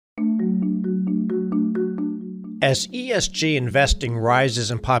As ESG investing rises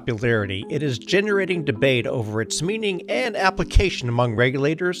in popularity, it is generating debate over its meaning and application among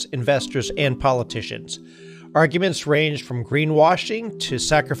regulators, investors, and politicians. Arguments range from greenwashing to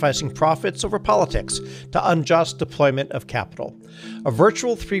sacrificing profits over politics to unjust deployment of capital. A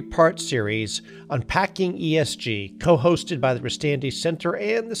virtual three-part series, Unpacking ESG, co-hosted by the Tufts Center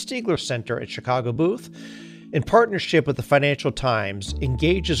and the Stigler Center at Chicago Booth, in partnership with the Financial Times,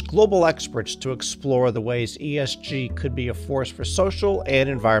 engages global experts to explore the ways ESG could be a force for social and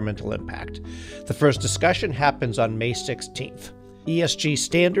environmental impact. The first discussion happens on May 16th. ESG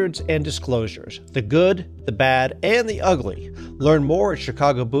standards and disclosures, the good, the bad, and the ugly. Learn more at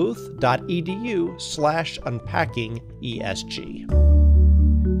chicagobooth.edu/unpackingESG.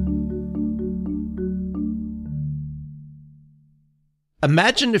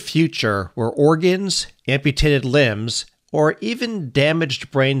 Imagine a future where organs, amputated limbs, or even damaged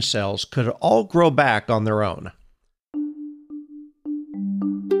brain cells could all grow back on their own.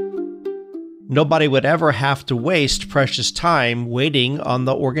 Nobody would ever have to waste precious time waiting on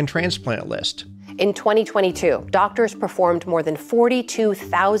the organ transplant list. In 2022, doctors performed more than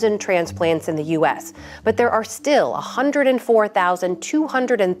 42,000 transplants in the U.S., but there are still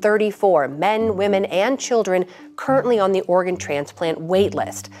 104,234 men, women, and children currently on the organ transplant wait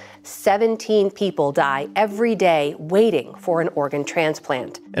list. 17 people die every day waiting for an organ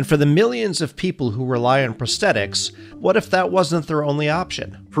transplant. And for the millions of people who rely on prosthetics, what if that wasn't their only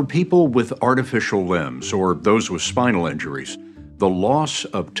option? For people with artificial limbs or those with spinal injuries, the loss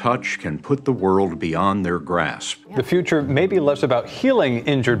of touch can put the world beyond their grasp. The future may be less about healing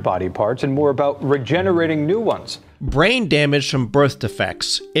injured body parts and more about regenerating new ones. Brain damage from birth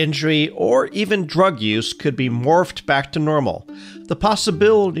defects, injury, or even drug use could be morphed back to normal. The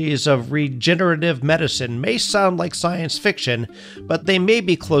possibilities of regenerative medicine may sound like science fiction, but they may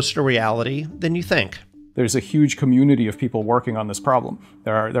be closer to reality than you think. There's a huge community of people working on this problem.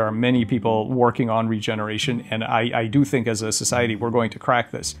 There are many people working on regeneration, and I do think as a society we're going to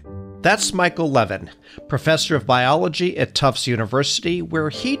crack this. That's Michael Levin, professor of biology at Tufts University, where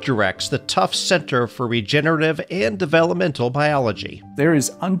he directs the Tufts Center for Regenerative and Developmental Biology. There is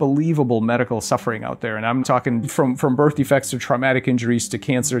unbelievable medical suffering out there, and I'm talking from birth defects to traumatic injuries to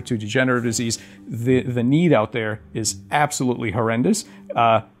cancer to degenerative disease. The need out there is absolutely horrendous.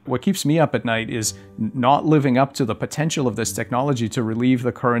 What keeps me up at night is not living up to the potential of this technology to relieve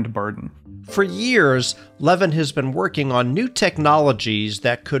the current burden. For years, Levin has been working on new technologies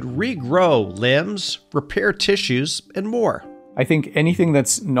that could regrow limbs, repair tissues, and more. I think anything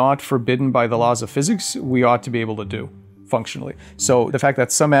that's not forbidden by the laws of physics, we ought to be able to do functionally. So the fact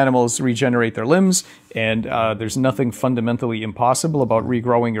that some animals regenerate their limbs and there's nothing fundamentally impossible about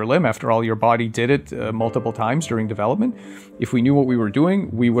regrowing your limb. After all, your body did it multiple times during development. If we knew what we were doing,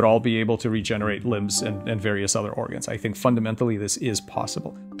 we would all be able to regenerate limbs and various other organs. I think fundamentally this is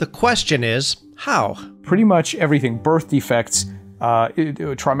possible. The question is, how? Pretty much everything, birth defects,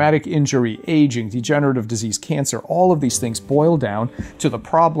 traumatic injury, aging, degenerative disease, cancer, all of these things boil down to the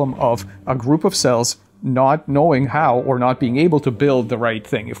problem of a group of cells not knowing how or not being able to build the right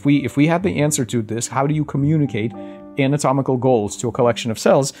thing. If we had the answer to this, how do you communicate anatomical goals to a collection of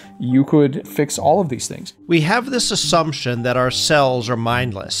cells, you could fix all of these things. We have this assumption that our cells are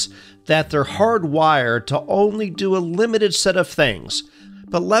mindless, that they're hardwired to only do a limited set of things.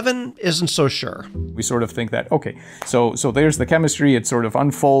 But Levin isn't so sure. We sort of think that, okay, so there's the chemistry, it sort of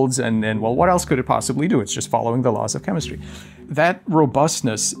unfolds, and well, what else could it possibly do? It's just following the laws of chemistry. That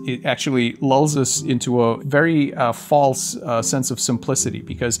robustness, it actually lulls us into a very false sense of simplicity.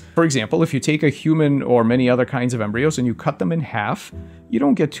 Because, for example, if you take a human or many other kinds of embryos and you cut them in half, you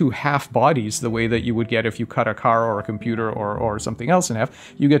don't get two half bodies the way that you would get if you cut a car or a computer or something else in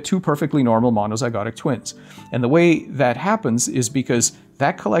half. You get two perfectly normal monozygotic twins. And the way that happens is because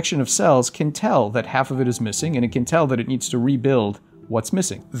that collection of cells can tell that half of it is missing, and it can tell that it needs to rebuild what's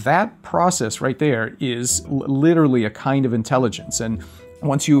missing. That process right there is literally a kind of intelligence. And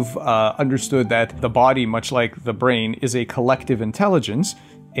once you've understood that the body, much like the brain, is a collective intelligence,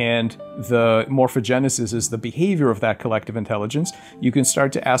 and the morphogenesis is the behavior of that collective intelligence, you can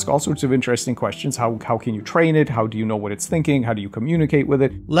start to ask all sorts of interesting questions. How can you train it? How do you know what it's thinking? How do you communicate with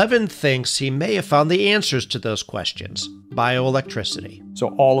it? Levin thinks he may have found the answers to those questions. Bioelectricity. So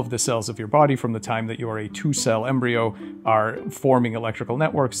all of the cells of your body from the time that you are a 2-cell embryo are forming electrical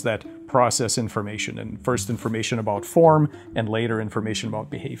networks that process information, and first information about form and later information about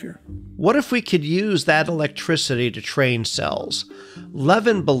behavior. What if we could use that electricity to train cells?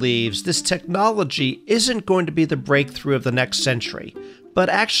 Levin believes this technology isn't going to be the breakthrough of the next century, but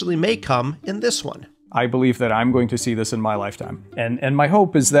actually may come in this one. I believe that I'm going to see this in my lifetime. And my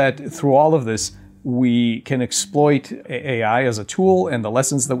hope is that through all of this, we can exploit AI as a tool and the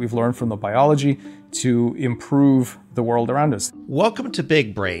lessons that we've learned from the biology to improve the world around us. Welcome to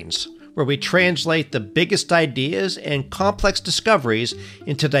Big Brains, where we translate the biggest ideas and complex discoveries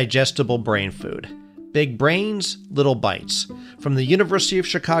into digestible brain food. Big Brains, Little Bites. From the University of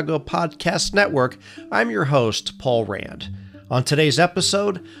Chicago Podcast Network, I'm your host, Paul Rand. On today's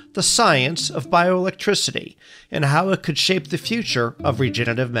episode, the science of bioelectricity and how it could shape the future of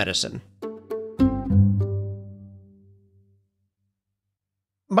regenerative medicine.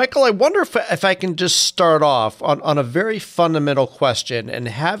 Michael, I wonder if I can just start off on a very fundamental question and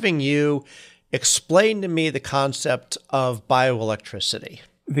having you explain to me the concept of bioelectricity.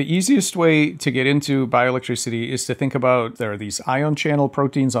 The easiest way to get into bioelectricity is to think about there are these ion channel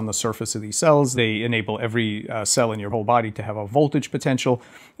proteins on the surface of these cells. They enable every cell in your whole body to have a voltage potential,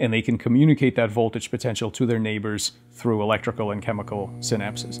 and they can communicate that voltage potential to their neighbors through electrical and chemical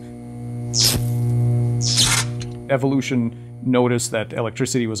synapses. Evolution noticed that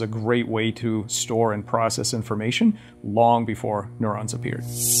electricity was a great way to store and process information long before neurons appeared.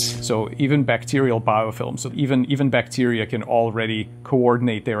 So even bacterial biofilms, so even bacteria can already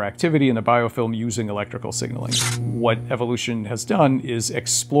coordinate their activity in a biofilm using electrical signaling. What evolution has done is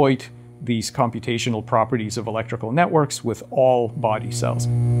exploit these computational properties of electrical networks with all body cells.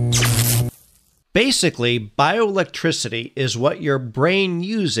 Basically, bioelectricity is what your brain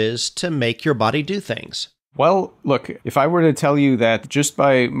uses to make your body do things. Well, look, if I were to tell you that just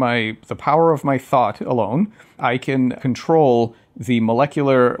by the power of my thought alone, I can control the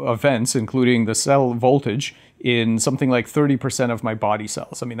molecular events, including the cell voltage, in something like 30% of my body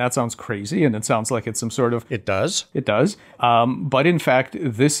cells. I mean, that sounds crazy, and it sounds like it's some sort of... It does. It does. But in fact,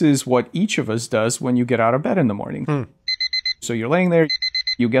 this is what each of us does when you get out of bed in the morning. So you're laying there,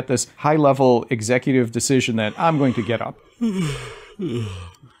 you get this high-level executive decision that I'm going to get up.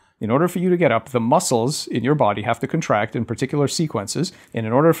 In order for you to get up, the muscles in your body have to contract in particular sequences, and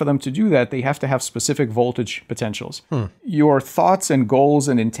in order for them to do that, they have to have specific voltage potentials. Your thoughts and goals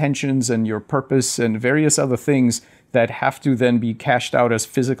and intentions and your purpose and various other things that have to then be cashed out as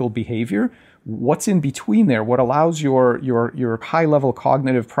physical behavior, what's in between there, what allows your high-level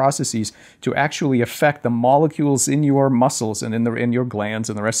cognitive processes to actually affect the molecules in your muscles and in your glands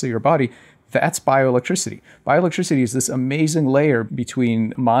and the rest of your body, that's bioelectricity. Bioelectricity is this amazing layer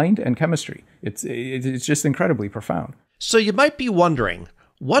between mind and chemistry. It's just incredibly profound. So you might be wondering,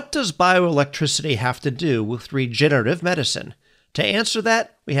 what does bioelectricity have to do with regenerative medicine? To answer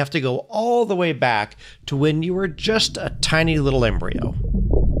that, we have to go all the way back to when you were just a tiny little embryo.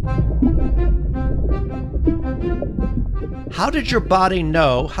 How did your body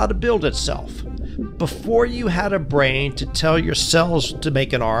know how to build itself? Before you had a brain to tell your cells to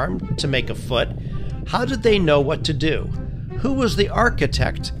make an arm, to make a foot, how did they know what to do? Who was the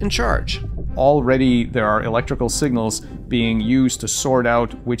architect in charge? Already there are electrical signals being used to sort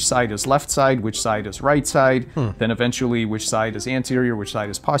out which side is left side, which side is right side, then eventually which side is anterior, which side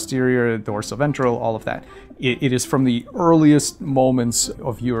is posterior, dorsoventral, all of that. It is from the earliest moments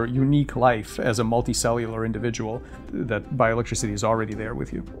of your unique life as a multicellular individual that bioelectricity is already there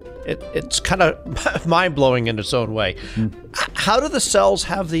with you. It's kind of mind-blowing in its own way. How do the cells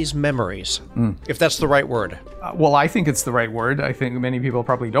have these memories, if that's the right word? Well, I think it's the right word. I think many people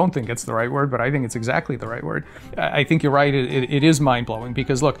probably don't think it's the right word, but I think it's exactly the right word. I think you're right. It is mind-blowing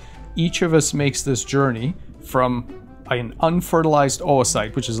because, look, each of us makes this journey from an unfertilized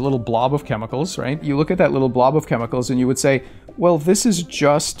oocyte, which is a little blob of chemicals, right? You look at that little blob of chemicals and you would say, well, this is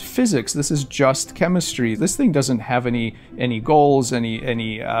just physics. This is just chemistry. This thing doesn't have any goals, any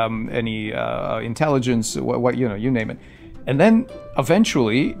intelligence, what you name it. And then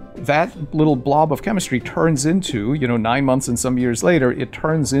eventually that little blob of chemistry turns into, 9 months and some years later, it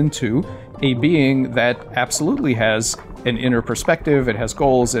turns into a being that absolutely has an inner perspective. It has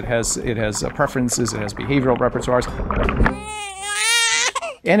goals. It has preferences. It has behavioral repertoires.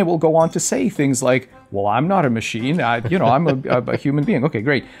 And it will go on to say things like, well, I'm not a machine. I'm a human being. Okay,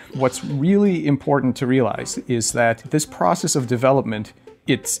 great. What's really important to realize is that this process of development,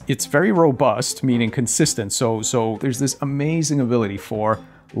 it's very robust, meaning consistent. So there's this amazing ability for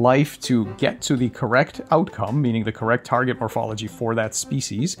life to get to the correct outcome, meaning the correct target morphology for that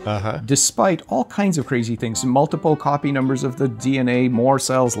species, despite all kinds of crazy things, multiple copy numbers of the DNA, more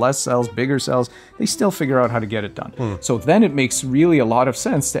cells, less cells, bigger cells, they still figure out how to get it done. So then it makes really a lot of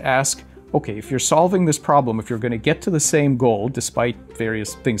sense to ask, okay, if you're solving this problem, if you're going to get to the same goal, despite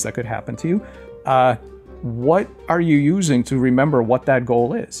various things that could happen to you, what are you using to remember what that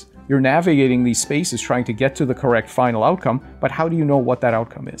goal is? You're navigating these spaces trying to get to the correct final outcome, but how do you know what that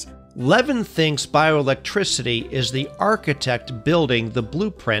outcome is? Levin thinks bioelectricity is the architect building the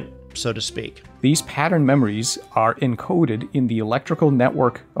blueprint so to speak. These pattern memories are encoded in the electrical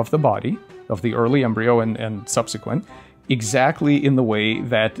network of the body, of the early embryo and subsequent, exactly in the way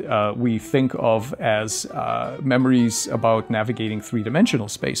that we think of as memories about navigating three-dimensional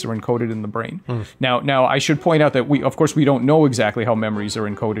space are encoded in the brain. Now, I should point out that of course, we don't know exactly how memories are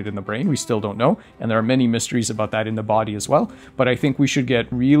encoded in the brain. We still don't know, and there are many mysteries about that in the body as well. But I think we should get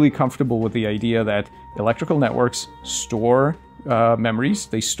really comfortable with the idea that electrical networks store memories,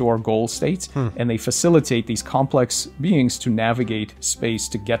 they store goal states, and they facilitate these complex beings to navigate space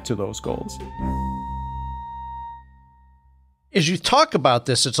to get to those goals. As you talk about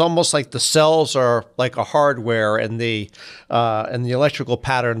this, it's almost like the cells are like a hardware and the electrical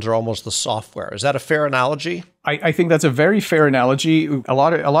patterns are almost the software. Is that a fair analogy? I think that's a very fair analogy. A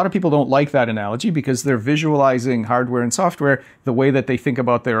lot of people don't like that analogy because they're visualizing hardware and software the way that they think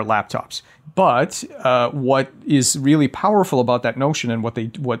about their laptops. But what is really powerful about that notion and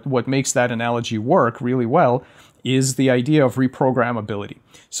what makes that analogy work really well is the idea of reprogrammability.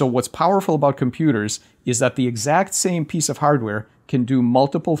 So what's powerful about computers is that the exact same piece of hardware can do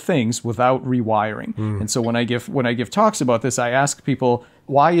multiple things without rewiring. And so when I give talks about this, I ask people,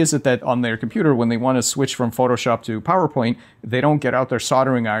 why is it that on their computer, when they want to switch from Photoshop to PowerPoint, they don't get out their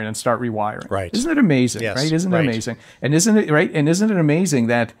soldering iron and start rewiring? Right. Isn't it amazing? Yes, right? Isn't it amazing? And isn't it right? And isn't it amazing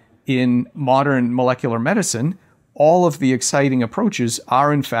that in modern molecular medicine, all of the exciting approaches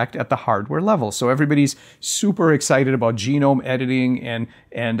are in fact at the hardware level. So everybody's super excited about genome editing and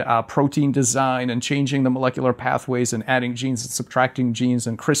protein design and changing the molecular pathways and adding genes and subtracting genes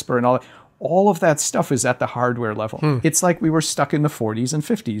and CRISPR and all that. All of that stuff is at the hardware level. It's like we were stuck in the 40s and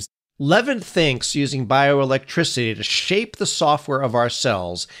 50s. Levin thinks using bioelectricity to shape the software of our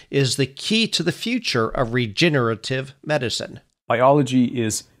cells is the key to the future of regenerative medicine. Biology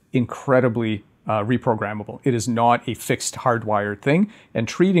is incredibly reprogrammable. It is not a fixed hardwired thing, and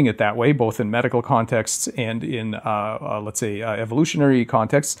treating it that way, both in medical contexts and in, let's say, evolutionary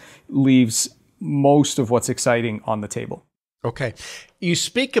contexts, leaves most of what's exciting on the table. Okay. You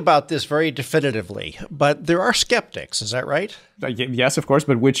speak about this very definitively, but there are skeptics. Is that right? Yes, of course,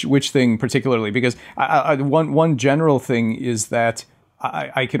 but which thing particularly? Because one general thing is that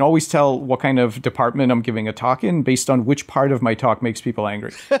I can always tell what kind of department I'm giving a talk in based on which part of my talk makes people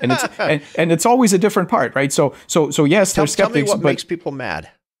angry, and it's and it's always a different part, right? So yes, there's skeptics. Tell me what makes people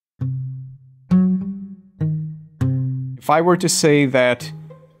mad. If I were to say that,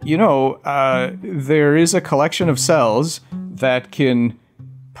 there is a collection of cells that can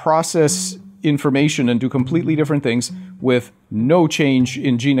process information and do completely different things with no change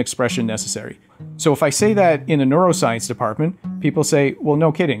in gene expression necessary. So if I say that in a neuroscience department, people say, well,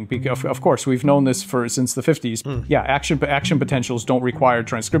 no kidding. Because of course, we've known this since the 50s. Yeah, action potentials don't require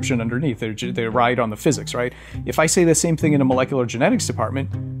transcription underneath. They ride on the physics, right? If I say the same thing in a molecular genetics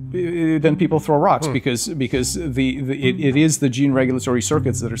department, then people throw rocks because it is the gene regulatory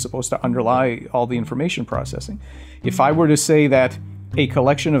circuits that are supposed to underlie all the information processing. If I were to say that a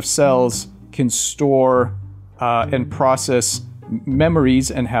collection of cells can store and process memories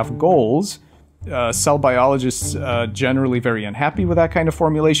and have goals, cell biologists generally very unhappy with that kind of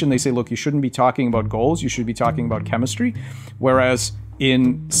formulation. They say, look, you shouldn't be talking about goals, you should be talking about chemistry. Whereas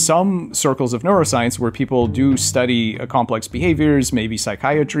in some circles of neuroscience where people do study complex behaviors, maybe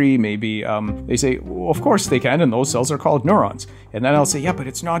psychiatry, maybe they say, well, of course they can, and those cells are called neurons. And then I'll say, yeah, but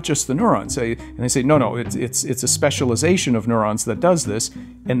it's not just the neurons. And they say, no, it's a specialization of neurons that does this.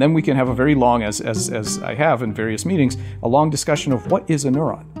 And then we can have a very long, as I have in various meetings, a long discussion of what is a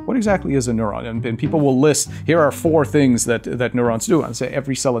neuron? What exactly is a neuron? And people will list, here are 4 things that neurons do. And I say,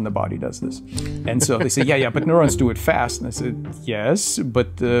 every cell in the body does this. And so they say, yeah, but neurons do it fast. And I said, yes,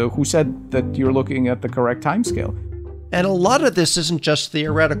 but who said that you're looking at the correct time scale? And a lot of this isn't just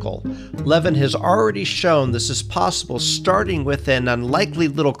theoretical. Levin has already shown this is possible starting with an unlikely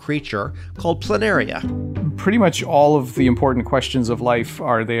little creature called planaria. Pretty much all of the important questions of life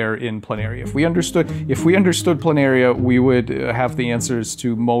are there in planaria. If we understood planaria, we would have the answers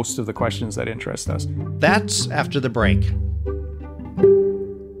to most of the questions that interest us. That's after the break.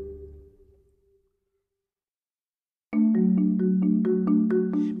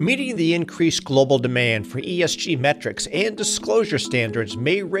 Meeting the increased global demand for ESG metrics and disclosure standards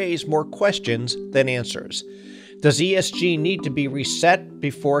may raise more questions than answers. Does ESG need to be reset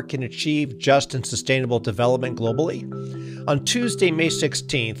before it can achieve just and sustainable development globally? On Tuesday, May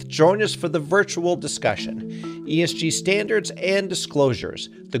 16th, join us for the virtual discussion, ESG standards and disclosures,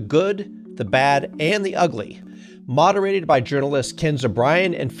 the good, the bad, and the ugly. moderated by journalist Kenza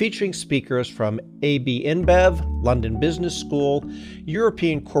Bryan and featuring speakers from AB InBev, London Business School,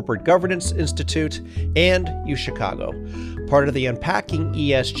 European Corporate Governance Institute, and UChicago, part of the Unpacking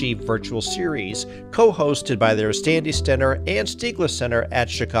ESG virtual series, co-hosted by the Standy Center and Stiegler Center at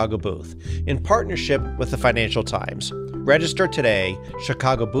Chicago booth, in partnership with the Financial Times. Register today,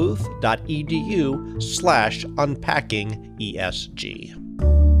 chicagobooth.edu/unpackingESG.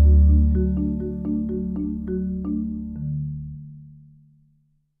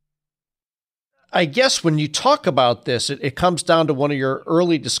 I guess when you talk about this, it comes down to one of your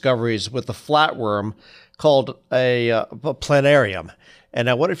early discoveries with the flatworm called a planarium. And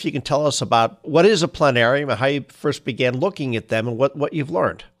I wonder if you can tell us about what is a planarium and how you first began looking at them and what you've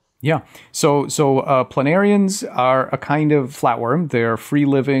learned. Yeah. So planarians are a kind of flatworm. They're a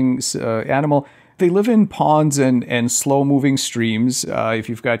free-living animal. They live in ponds and slow-moving streams. If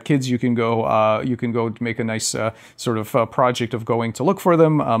you've got kids, you can go make a nice sort of project of going to look for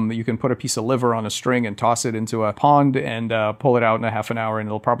them. You can put a piece of liver on a string and toss it into a pond and pull it out in a half an hour, and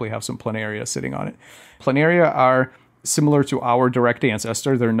it'll probably have some planaria sitting on it. Planaria are similar to our direct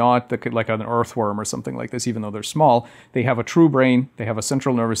ancestor. They're not like an earthworm or something like this, even though they're small. They have a true brain. They have a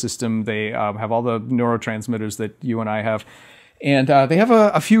central nervous system. They have all the neurotransmitters that you and I have. And they have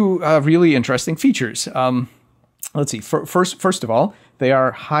a few really interesting features. Let's see. First of all, they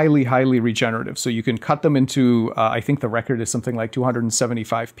are highly, highly regenerative. So you can cut them into, I think the record is something like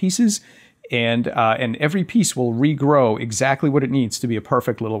 275 pieces. And every piece will regrow exactly what it needs to be a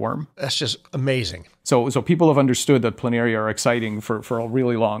perfect little worm. That's just amazing. So people have understood that planaria are exciting for a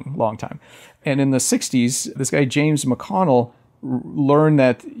really long time. And in the 60s, this guy, James McConnell, learned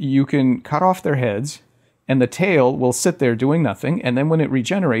that you can cut off their heads and the tail will sit there doing nothing. And then when it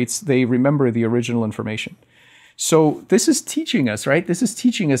regenerates, they remember the original information. So this is teaching us, right? This is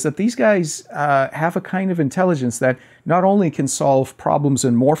teaching us that these guys have a kind of intelligence that not only can solve problems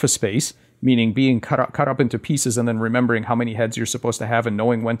in morphospace, meaning being cut up into pieces and then remembering how many heads you're supposed to have and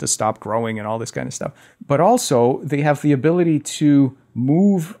knowing when to stop growing and all this kind of stuff. But also, they have the ability to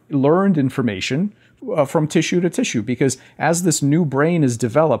move learned information from tissue to tissue, because as this new brain is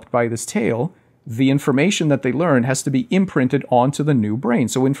developed by this tail, the information that they learn has to be imprinted onto the new brain.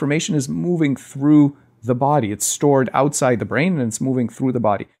 So information is moving through the body. It's stored outside the brain and it's moving through the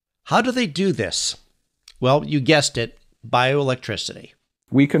body. How do they do this? Well, you guessed it, bioelectricity.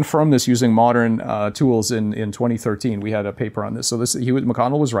 We confirmed this using modern tools in 2013. We had a paper on this. So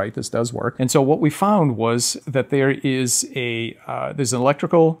McConnell was right. This does work. And so what we found was that there is there's an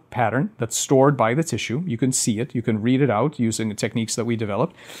electrical pattern that's stored by the tissue. You can see it. You can read it out using the techniques that we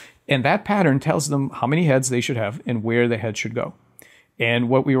developed. And that pattern tells them how many heads they should have and where the head should go. And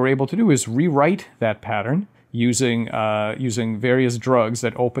what we were able to do is rewrite that pattern using various drugs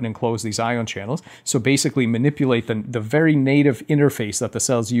that open and close these ion channels. So basically manipulate the very native interface that the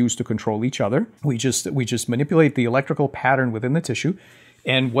cells use to control each other. We just manipulate the electrical pattern within the tissue.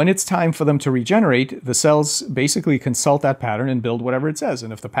 And when it's time for them to regenerate, the cells basically consult that pattern and build whatever it says.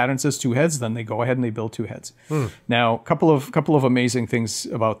 And if the pattern says 2 heads, then they go ahead and they build 2 heads. Now, a couple of amazing things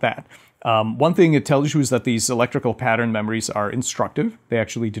about that. One thing it tells you is that these electrical pattern memories are instructive. They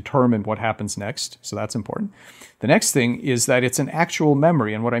actually determine what happens next, so that's important. The next thing is that it's an actual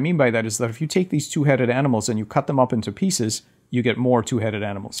memory, and what I mean by that is that if you take these 2-headed animals and you cut them up into pieces, you get more 2-headed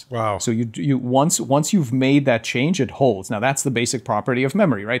animals. Wow. So you once you've made that change, it holds. Now that's the basic property of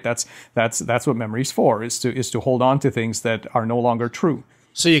memory, right? That's what memory's for, is to hold on to things that are no longer true.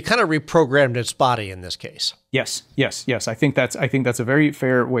 So you kind of reprogrammed its body in this case. Yes. I think that's a very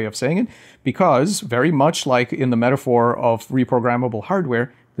fair way of saying it, because very much like in the metaphor of reprogrammable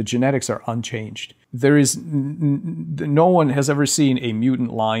hardware, the genetics are unchanged. There is no one has ever seen a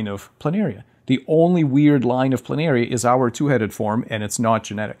mutant line of planaria. The only weird line of planaria is our 2-headed form, and it's not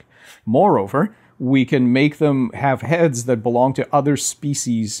genetic. Moreover, we can make them have heads that belong to other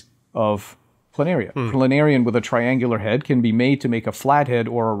species of planaria. Planarian with a triangular head can be made to make a flat head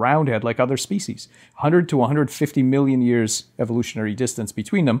or a round head like other species. 100 to 150 million years evolutionary distance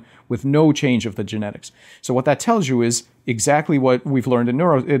between them with no change of the genetics. So what that tells you is exactly what we've learned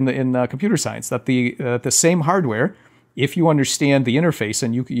in computer science, that the same hardware, if you understand the interface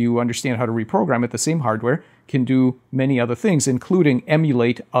and you understand how to reprogram it, the same hardware can do many other things, including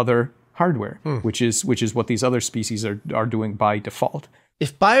emulate other hardware, which is what these other species are doing by default.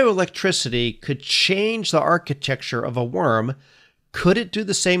 If bioelectricity could change the architecture of a worm, could it do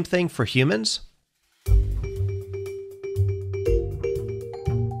the same thing for humans?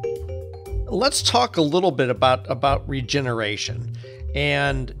 Let's talk a little bit about regeneration.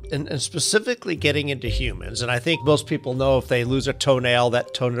 and specifically getting into humans. And I think most people know if they lose a toenail,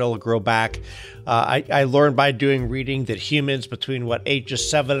 that toenail will grow back. I learned by doing reading that humans between ages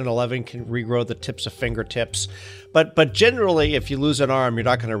 7 and 11 can regrow the tips of fingertips. But generally, if you lose an arm, you're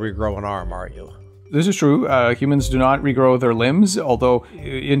not going to regrow an arm, are you? This is true. Humans do not regrow their limbs, although,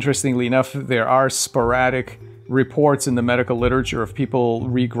 interestingly enough, there are sporadic reports in the medical literature of people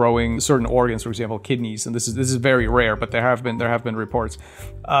regrowing certain organs, for example, kidneys, and this is very rare, but there have been reports.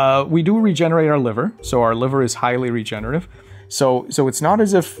 We do regenerate our liver, so our liver is highly regenerative. So it's not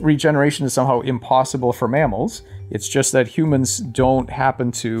as if regeneration is somehow impossible for mammals. It's just that humans don't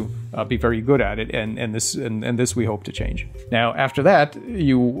happen to be very good at it, and this we hope to change. Now, after that,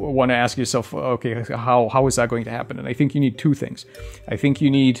 you want to ask yourself, okay, how is that going to happen? And I think you need two things. I think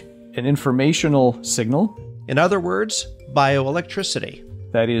you need an informational signal. In other words, bioelectricity.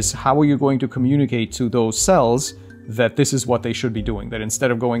 That is, how are you going to communicate to those cells that this is what they should be doing? That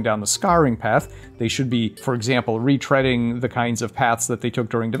instead of going down the scarring path, they should be, for example, retreading the kinds of paths that they took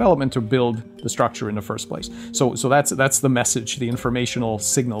during development to build the structure in the first place. So that's the message, the informational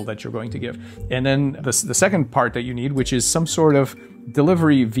signal that you're going to give. And then the second part that you need, which is some sort of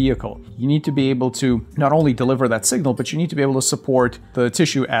delivery vehicle. You need to be able to not only deliver that signal, but you need to be able to support the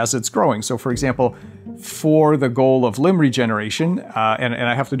tissue as it's growing. So for example, for the goal of limb regeneration, and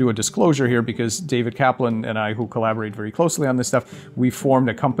I have to do a disclosure here because David Kaplan and I, who collaborate very closely on this stuff, we formed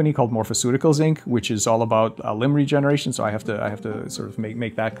a company called Morphoceuticals Inc., which is all about limb regeneration. So I have to sort of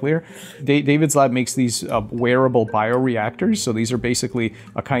make that clear. David's lab makes these wearable bioreactors. So these are basically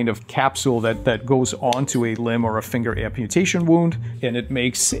a kind of capsule that goes onto a limb or a finger amputation wound, and it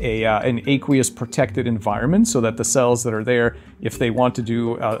makes an aqueous protected environment so that the cells that are there, if they want to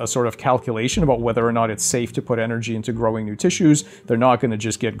do a sort of calculation about whether or not it's safe to put energy into growing new tissues, they're not going to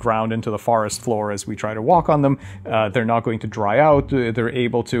just get ground into the forest floor as we try to walk on them. They're not going to dry out. They're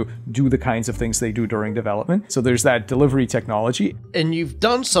able to do the kinds of things they do during development. So there's that delivery technology. And you've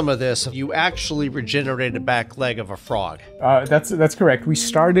done some of this. You actually regenerated a back leg of a frog. That's correct. We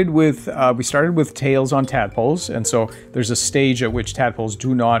started with tails on tadpoles, and so there's a stage at which tadpoles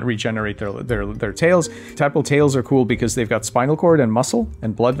do not regenerate their tails. Tadpole tails are cool because they've got spinal cord and muscle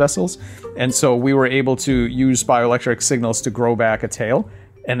and blood vessels, and so we were able to use bioelectric signals to grow back a tail.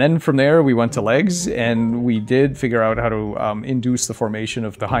 And then from there, we went to legs, and we did figure out how to induce the formation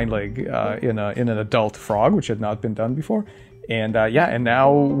of the hind leg in an adult frog, which had not been done before. And and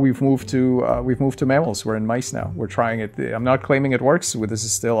now we've moved to mammals. We're in mice now. We're trying it. I'm not claiming it works. This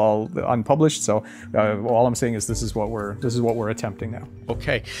is still all unpublished. So all I'm saying is this is what we're attempting now.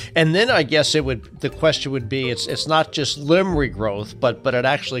 Okay, and then I guess the question would be it's not just limb regrowth, but it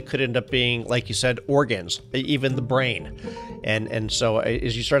actually could end up being, like you said, organs, even the brain. And so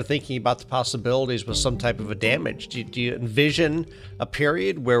as you start thinking about the possibilities with some type of a damage, do you envision a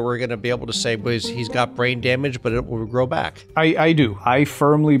period where we're going to be able to say, well, he's got brain damage, but it will grow back? I do. I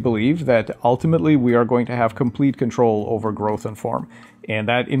firmly believe that ultimately we are going to have complete control over growth and form, and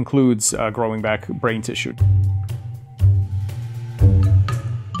that includes growing back brain tissue.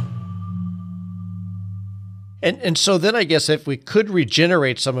 And so then I guess if we could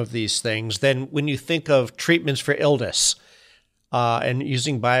regenerate some of these things, then when you think of treatments for illness and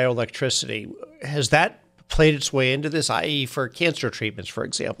using bioelectricity, has that played its way into this, i.e. for cancer treatments, for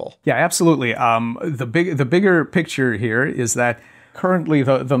example? Yeah, absolutely. The bigger picture here is that currently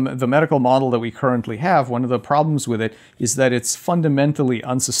the medical model that we currently have, one of the problems with it is that it's fundamentally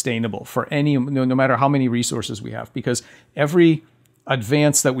unsustainable for no matter how many resources we have, because every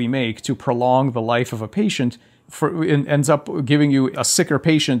advance that we make to prolong the life of a patient ends up giving you a sicker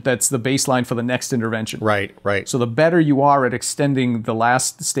patient that's the baseline for the next intervention. Right. So the better you are at extending the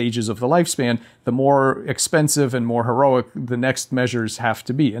last stages of the lifespan, the more expensive and more heroic the next measures have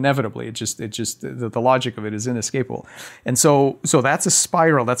to be. Inevitably, the logic of it is inescapable. And so that's a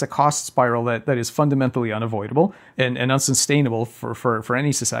spiral, that's a cost spiral that is fundamentally unavoidable and unsustainable for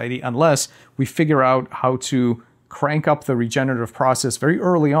any society unless we figure out how to crank up the regenerative process very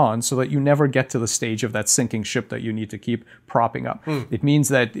early on so that you never get to the stage of that sinking ship that you need to keep propping up. It means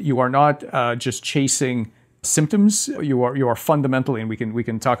that you are not just chasing symptoms. You are fundamentally, and we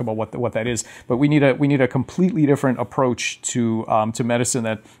can talk about what that is, but we need a completely different approach to medicine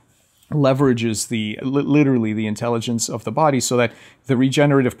that leverages literally the intelligence of the body so that the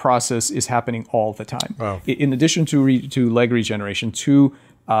regenerative process is happening all the time. Wow. In addition to leg regeneration, two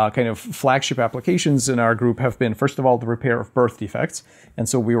kind of flagship applications in our group have been, first of all, the repair of birth defects. And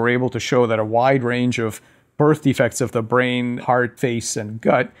so we were able to show that a wide range of birth defects of the brain, heart, face, and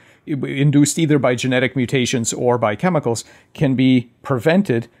gut, induced either by genetic mutations or by chemicals, can be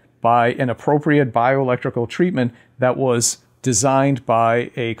prevented by an appropriate bioelectrical treatment that was designed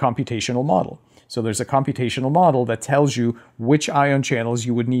by a computational model. So there's a computational model that tells you which ion channels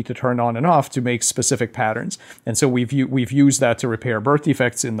you would need to turn on and off to make specific patterns. And so we've used that to repair birth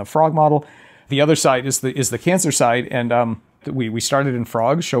defects in the frog model. The other side is the cancer side, and we started in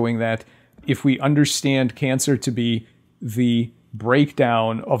frogs, showing that if we understand cancer to be the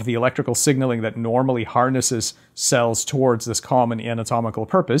breakdown of the electrical signaling that normally harnesses cells towards this common anatomical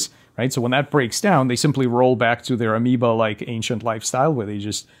purpose, right? So when that breaks down, they simply roll back to their amoeba-like ancient lifestyle where they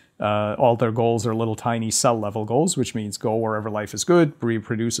just, all their goals are little tiny cell level goals, which means go wherever life is good,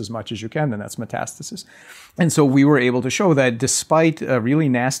 reproduce as much as you can, and that's metastasis. And so we were able to show that despite really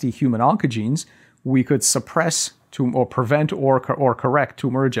nasty human oncogenes, we could suppress or prevent or correct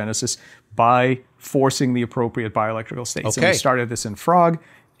tumorigenesis by forcing the appropriate bioelectrical states. Okay. And we started this in frog,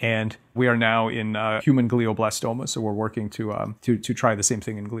 and we are now in human glioblastoma. So we're working to try the same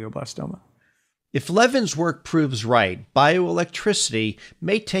thing in glioblastoma. If Levin's work proves right, bioelectricity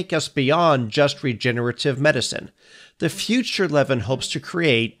may take us beyond just regenerative medicine. The future Levin hopes to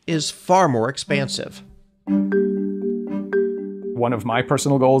create is far more expansive. One of my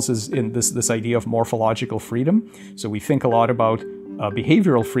personal goals is in this idea of morphological freedom. So we think a lot about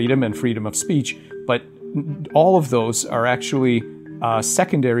behavioral freedom and freedom of speech, but all of those are actually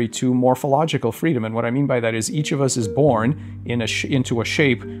secondary to morphological freedom. And what I mean by that is each of us is born into a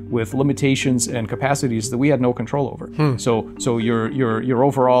shape with limitations and capacities that we had no control over. So your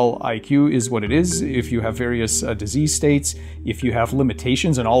overall IQ is what it is. If you have various disease states, if you have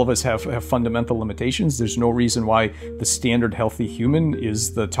limitations, and all of us have fundamental limitations, there's no reason why the standard healthy human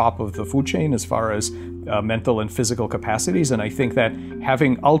is the top of the food chain as far as mental and physical capacities. And I think that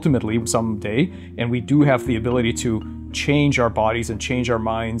having ultimately someday, and we do have the ability to change our bodies and change our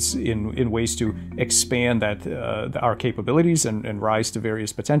minds in ways to expand our capabilities and rise to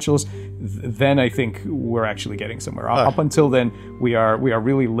various potentials, then I think we're actually getting somewhere. Up until then, we are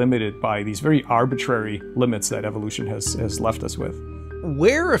really limited by these very arbitrary limits that evolution has left us with.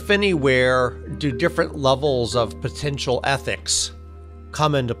 Where, if anywhere, do different levels of potential ethics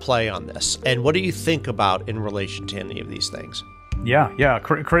come into play on this? And what do you think about in relation to any of these things? Yeah,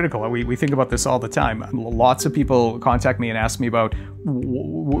 critical. We think about this all the time. Lots of people contact me and ask me about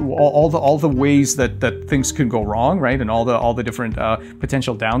all the ways that things can go wrong, right? And all the different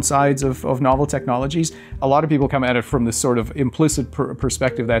potential downsides of novel technologies. A lot of people come at it from this sort of implicit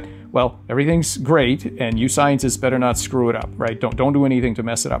perspective that, well, everything's great and you scientists better not screw it up, right? Don't do anything to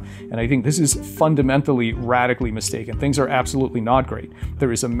mess it up. And I think this is fundamentally radically mistaken. Things are absolutely not great.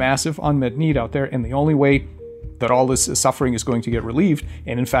 There is a massive unmet need out there, and the only way that all this suffering is going to get relieved,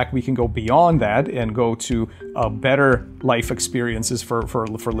 and in fact we can go beyond that and go to better life experiences for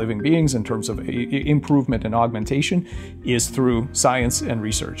living beings in terms of improvement and augmentation, is through science and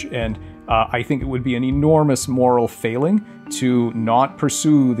research. And I think it would be an enormous moral failing to not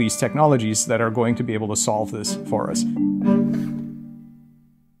pursue these technologies that are going to be able to solve this for us.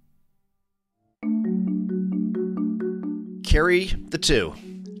 Carry the Two.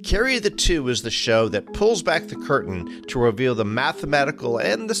 Carry the Two is the show that pulls back the curtain to reveal the mathematical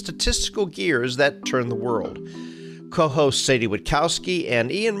and the statistical gears that turn the world. Co-hosts Sadie Witkowski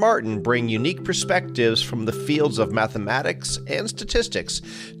and Ian Martin bring unique perspectives from the fields of mathematics and statistics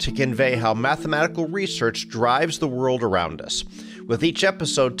to convey how mathematical research drives the world around us, with each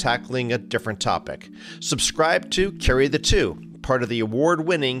episode tackling a different topic. Subscribe to Carry the Two, part of the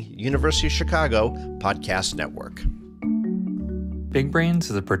award-winning University of Chicago Podcast Network. Big Brains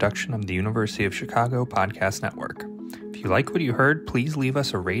is a production of the University of Chicago Podcast Network. If you like what you heard, please leave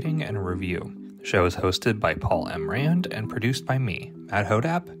us a rating and a review. The show is hosted by Paul M. Rand and produced by me, Matt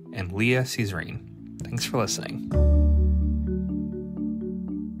Hodap, and Leah Caesarine. Thanks for listening.